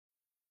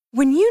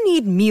When you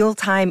need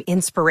mealtime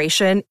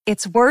inspiration,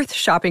 it's worth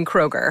shopping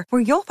Kroger,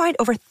 where you'll find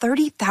over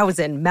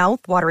 30,000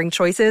 mouth-watering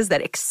choices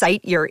that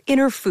excite your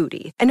inner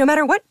foodie. And no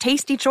matter what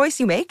tasty choice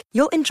you make,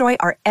 you'll enjoy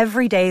our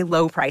everyday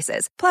low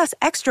prices, plus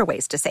extra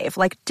ways to save,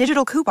 like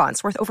digital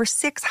coupons worth over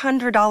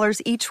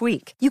 $600 each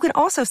week. You can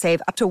also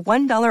save up to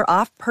 $1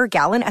 off per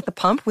gallon at the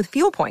pump with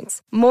fuel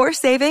points. More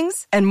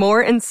savings and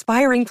more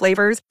inspiring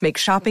flavors make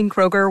shopping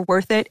Kroger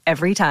worth it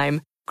every time.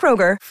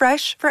 Kroger,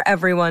 fresh for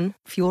everyone.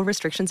 Fuel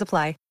restrictions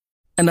apply.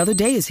 Another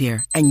day is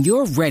here, and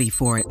you're ready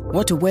for it.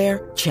 What to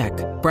wear? Check.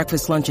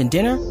 Breakfast, lunch, and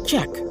dinner?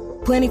 Check.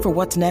 Planning for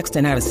what's next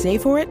and how to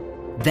save for it?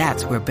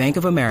 That's where Bank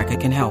of America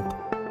can help.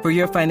 For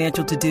your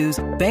financial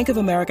to-dos, Bank of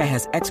America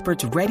has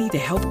experts ready to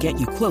help get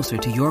you closer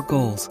to your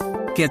goals.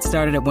 Get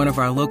started at one of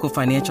our local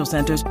financial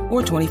centers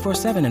or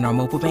 24/7 in our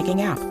mobile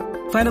banking app.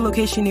 Find a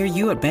location near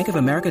you at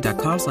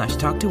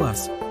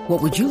bankofamerica.com/talktous.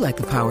 What would you like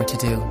the power to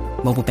do?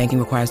 Mobile banking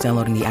requires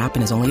downloading the app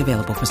and is only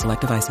available for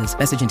select devices.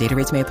 Message and data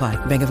rates may apply.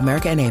 Bank of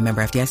America N.A.,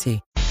 member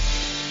FDIC.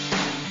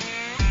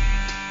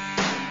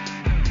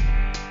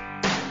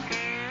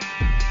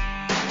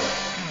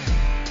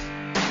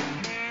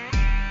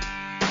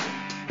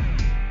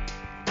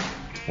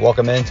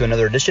 Welcome into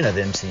another edition of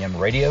MCM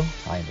Radio.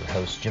 I am your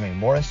host, Jimmy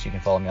Morris. You can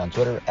follow me on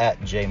Twitter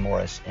at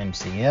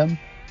JMorrisMCM.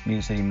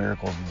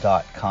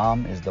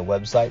 MusicCityMiracles.com is the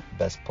website,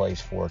 best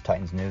place for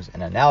Titans news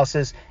and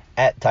analysis,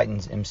 at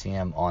Titans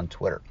MCM on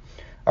Twitter.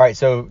 All right,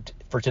 so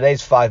for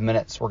today's 5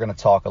 minutes, we're going to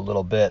talk a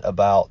little bit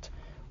about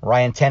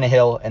Ryan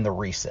Tannehill and the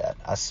reset.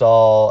 I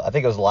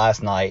think it was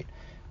last night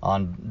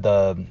on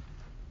the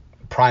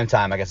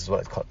primetime, I guess is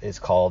what it's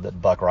called,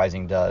 that Buck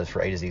Rising does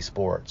for A to Z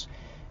Sports.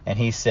 And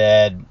he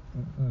said,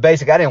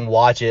 basically, I didn't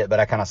watch it, but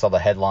I kind of saw the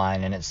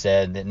headline, and it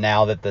said that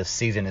now that the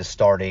season is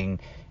starting,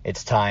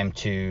 it's time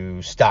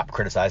to stop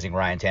criticizing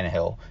Ryan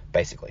Tannehill,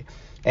 basically.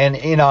 And,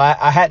 you know,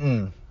 I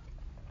hadn't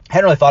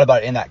really thought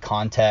about it in that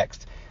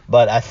context,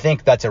 but I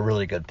think that's a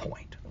really good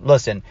point.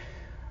 Listen,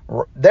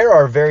 there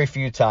are very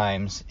few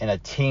times in a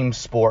team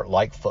sport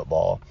like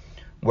football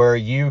where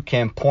you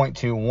can point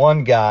to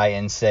one guy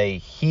and say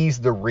he's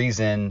the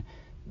reason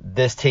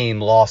this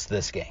team lost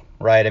this game.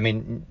 Right? I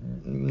mean,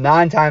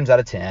 9 times out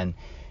of 10,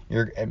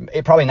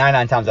 probably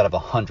 99 times out of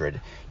 100,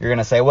 you're going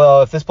to say,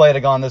 well, if this play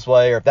had gone this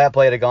way or if that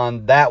play had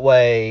gone that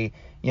way,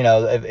 you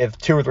know, if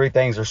 2 or 3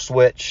 things are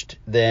switched,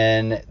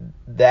 then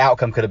the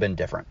outcome could have been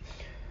different.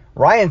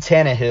 Ryan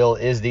Tannehill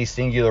is the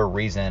singular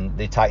reason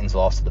the Titans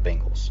lost to the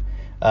Bengals.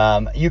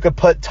 You could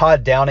put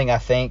Todd Downing, I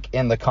think,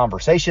 in the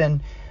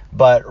conversation,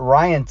 but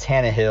Ryan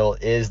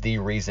Tannehill is the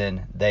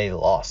reason they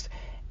lost.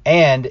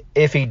 And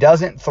if he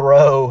doesn't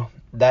throw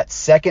that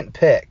second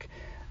pick,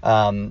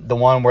 the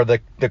one where the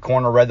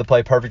corner read the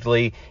play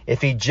perfectly,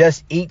 if he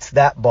just eats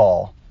that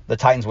ball, the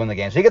Titans win the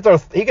game. So he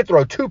could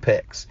throw 2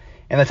 picks,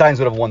 and the Titans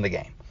would have won the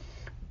game.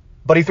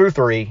 But he threw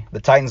 3.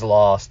 The Titans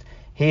lost.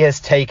 He has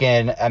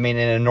taken, an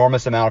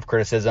enormous amount of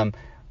criticism.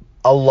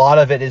 A lot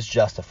of it is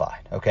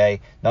justified,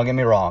 okay? Don't get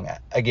me wrong.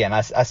 Again,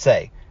 I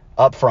say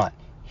up front,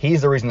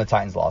 he's the reason the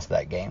Titans lost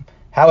that game.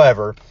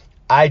 However,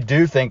 I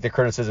do think the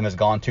criticism has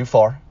gone too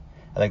far.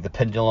 I think the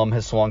pendulum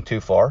has swung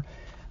too far.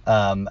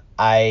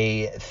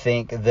 I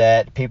think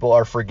that people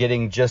are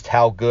forgetting just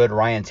how good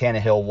Ryan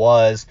Tannehill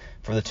was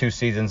for the 2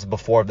 seasons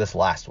before this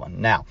last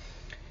one. Now,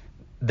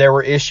 there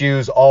were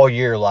issues all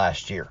year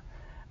last year.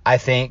 I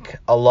think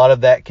a lot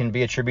of that can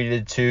be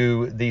attributed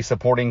to the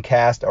supporting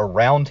cast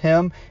around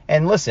him.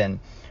 And listen,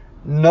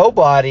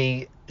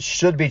 nobody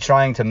should be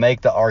trying to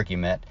make the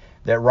argument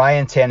that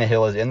Ryan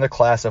Tannehill is in the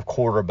class of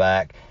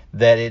quarterback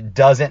that it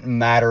doesn't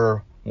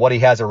matter what he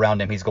has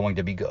around him, he's going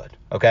to be good.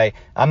 Okay?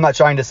 I'm not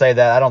trying to say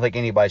that. I don't think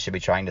anybody should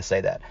be trying to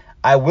say that.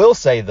 I will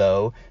say,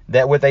 though,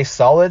 that with a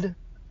solid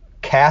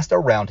cast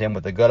around him,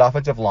 with a good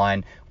offensive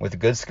line, with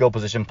good skill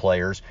position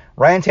players,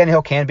 Ryan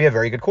Tannehill can be a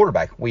very good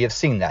quarterback. We have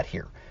seen that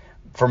here.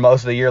 For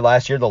most of the year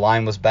last year, the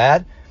line was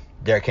bad.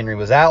 Derrick Henry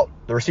was out.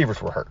 The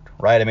receivers were hurt,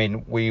 right? I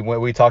mean,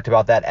 we talked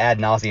about that ad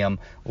nauseum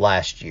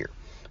last year.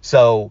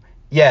 So,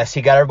 yes,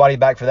 he got everybody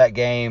back for that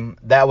game.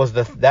 That was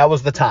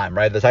the time,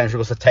 right? The Titans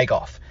were supposed to take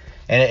off.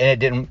 And it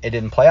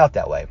didn't play out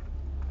that way.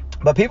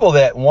 But people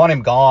that want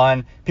him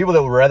gone, people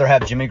that would rather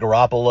have Jimmy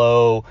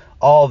Garoppolo,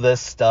 all this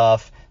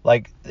stuff,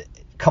 like,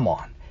 come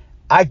on.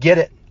 I get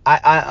it.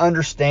 I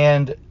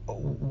understand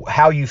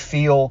how you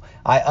feel.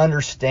 I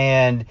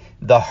understand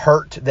the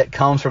hurt that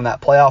comes from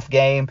that playoff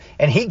game.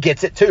 And he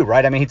gets it too,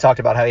 right? I mean, he talked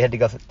about how he had to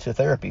go to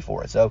therapy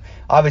for it. So,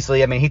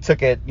 obviously, I mean, he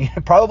took it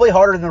probably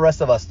harder than the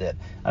rest of us did.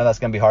 I know that's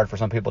going to be hard for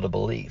some people to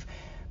believe.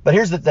 But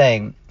here's the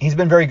thing. He's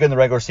been very good in the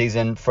regular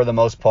season for the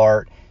most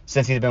part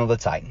since he's been with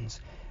the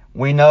Titans.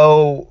 We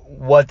know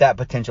what that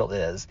potential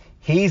is.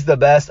 He's the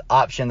best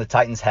option the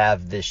Titans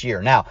have this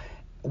year. Now,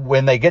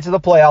 when they get to the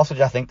playoffs,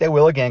 which I think they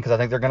will again, because I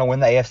think they're going to win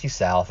the AFC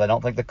South. I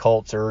don't think the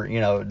Colts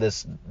are,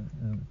 this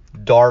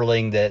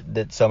darling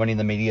that so many in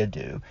the media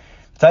do.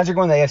 The Titans are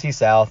going to the AFC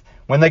South.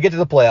 When they get to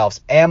the playoffs,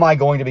 am I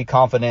going to be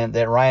confident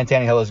that Ryan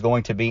Tannehill is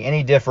going to be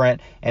any different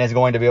and is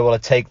going to be able to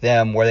take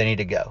them where they need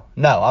to go?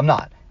 No, I'm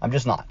not. I'm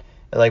just not.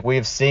 Like, we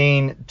have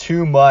seen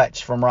too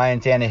much from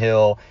Ryan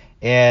Tannehill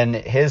in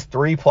his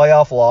 3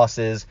 playoff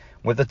losses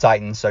with the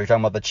Titans. So you're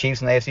talking about the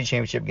Chiefs in the AFC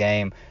Championship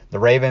game, the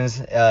Ravens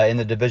in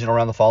the divisional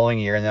round the following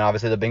year, and then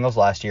obviously the Bengals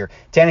last year.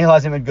 Tannehill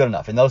hasn't been good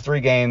enough. In those 3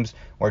 games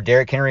where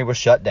Derrick Henry was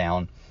shut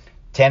down,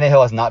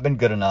 Tannehill has not been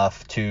good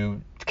enough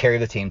to carry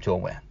the team to a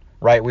win.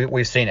 Right?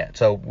 We've seen it.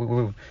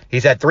 So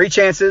he's had 3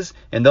 chances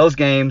in those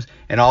games,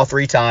 and all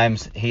 3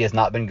 times he has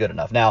not been good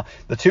enough. Now,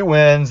 the 2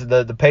 wins,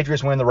 the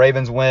Patriots win, the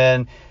Ravens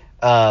win,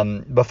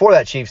 before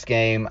that Chiefs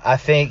game, I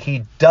think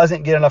he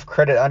doesn't get enough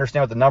credit to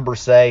understand what the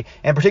numbers say,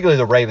 and particularly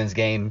the Ravens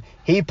game.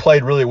 He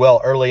played really well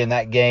early in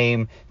that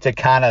game to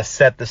kind of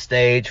set the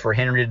stage for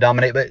Henry to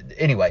dominate. But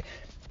anyway,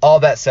 all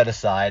that set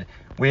aside,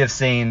 we have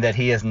seen that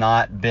he has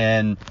not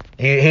been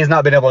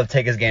able to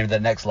take his game to the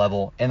next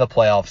level in the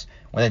playoffs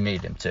when they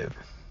needed him to.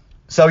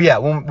 So, yeah,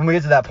 when we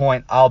get to that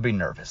point, I'll be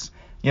nervous.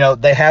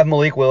 They have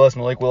Malik Willis.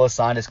 Malik Willis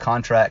signed his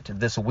contract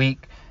this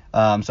week,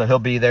 so he'll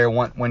be there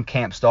when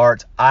camp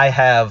starts. I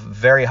have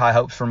very high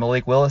hopes for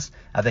Malik Willis.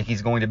 I think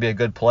he's going to be a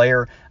good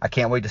player. I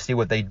can't wait to see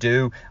what they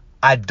do.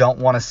 I don't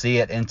want to see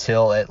it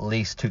until at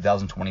least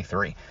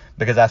 2023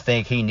 because I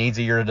think he needs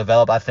a year to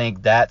develop. I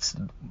think that's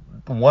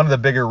one of the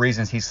bigger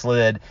reasons he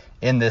slid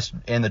in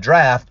the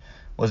draft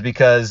was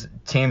because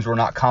teams were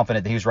not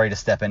confident that he was ready to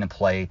step in and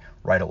play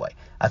right away.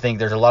 I think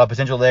there's a lot of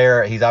potential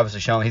there. He's obviously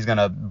shown he's going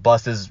to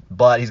bust his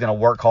butt. He's going to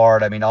work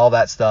hard. I mean, all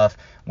that stuff.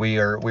 We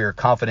are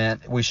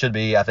confident. We should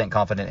be, I think,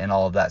 confident in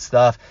all of that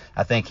stuff.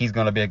 I think he's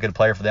going to be a good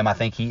player for them. I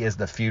think he is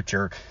the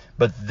future.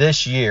 But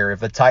this year, if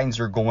the Titans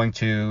are going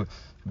to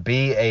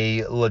be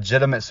a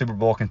legitimate Super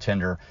Bowl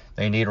contender,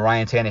 they need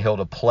Ryan Tannehill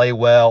to play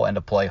well and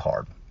to play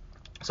hard.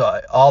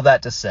 So all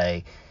that to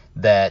say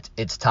that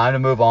it's time to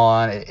move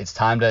on. It's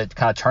time to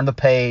kind of turn the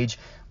page.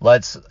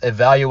 Let's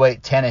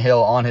evaluate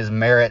Tannehill on his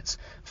merits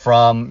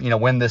from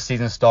when this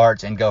season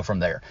starts and go from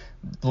there.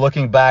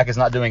 Looking back is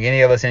not doing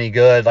any of us any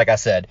good. Like I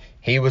said,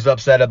 he was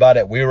upset about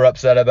it. We were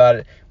upset about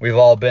it. We've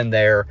all been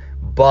there.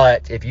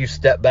 But if you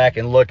step back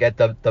and look at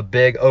the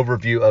big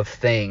overview of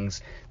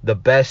things, the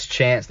best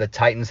chance the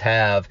Titans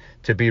have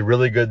to be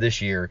really good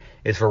this year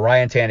is for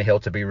Ryan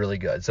Tannehill to be really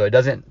good. So it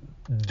doesn't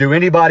do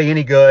anybody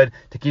any good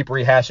to keep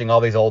rehashing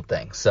all these old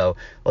things. So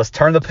let's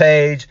turn the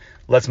page.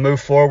 Let's move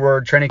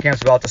forward. Training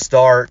camp's about to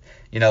start.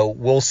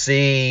 We'll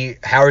see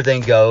how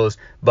everything goes.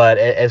 But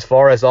as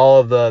far as all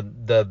of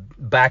the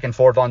back and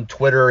forth on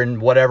Twitter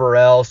and whatever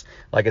else,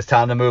 like it's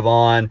time to move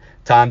on.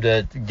 Time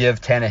to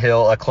give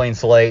Tannehill a clean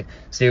slate.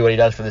 See what he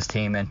does for this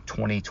team in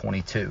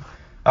 2022.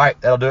 All right,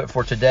 that'll do it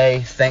for today.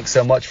 Thanks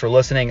so much for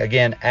listening.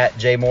 Again, at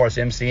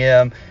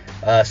JMorrisMCM.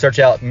 Search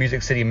out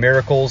Music City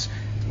Miracles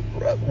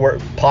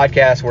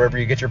podcast wherever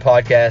you get your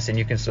podcasts, and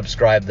you can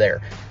subscribe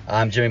there.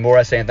 I'm Jimmy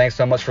Morris saying thanks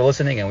so much for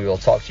listening, and we will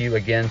talk to you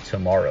again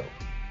tomorrow.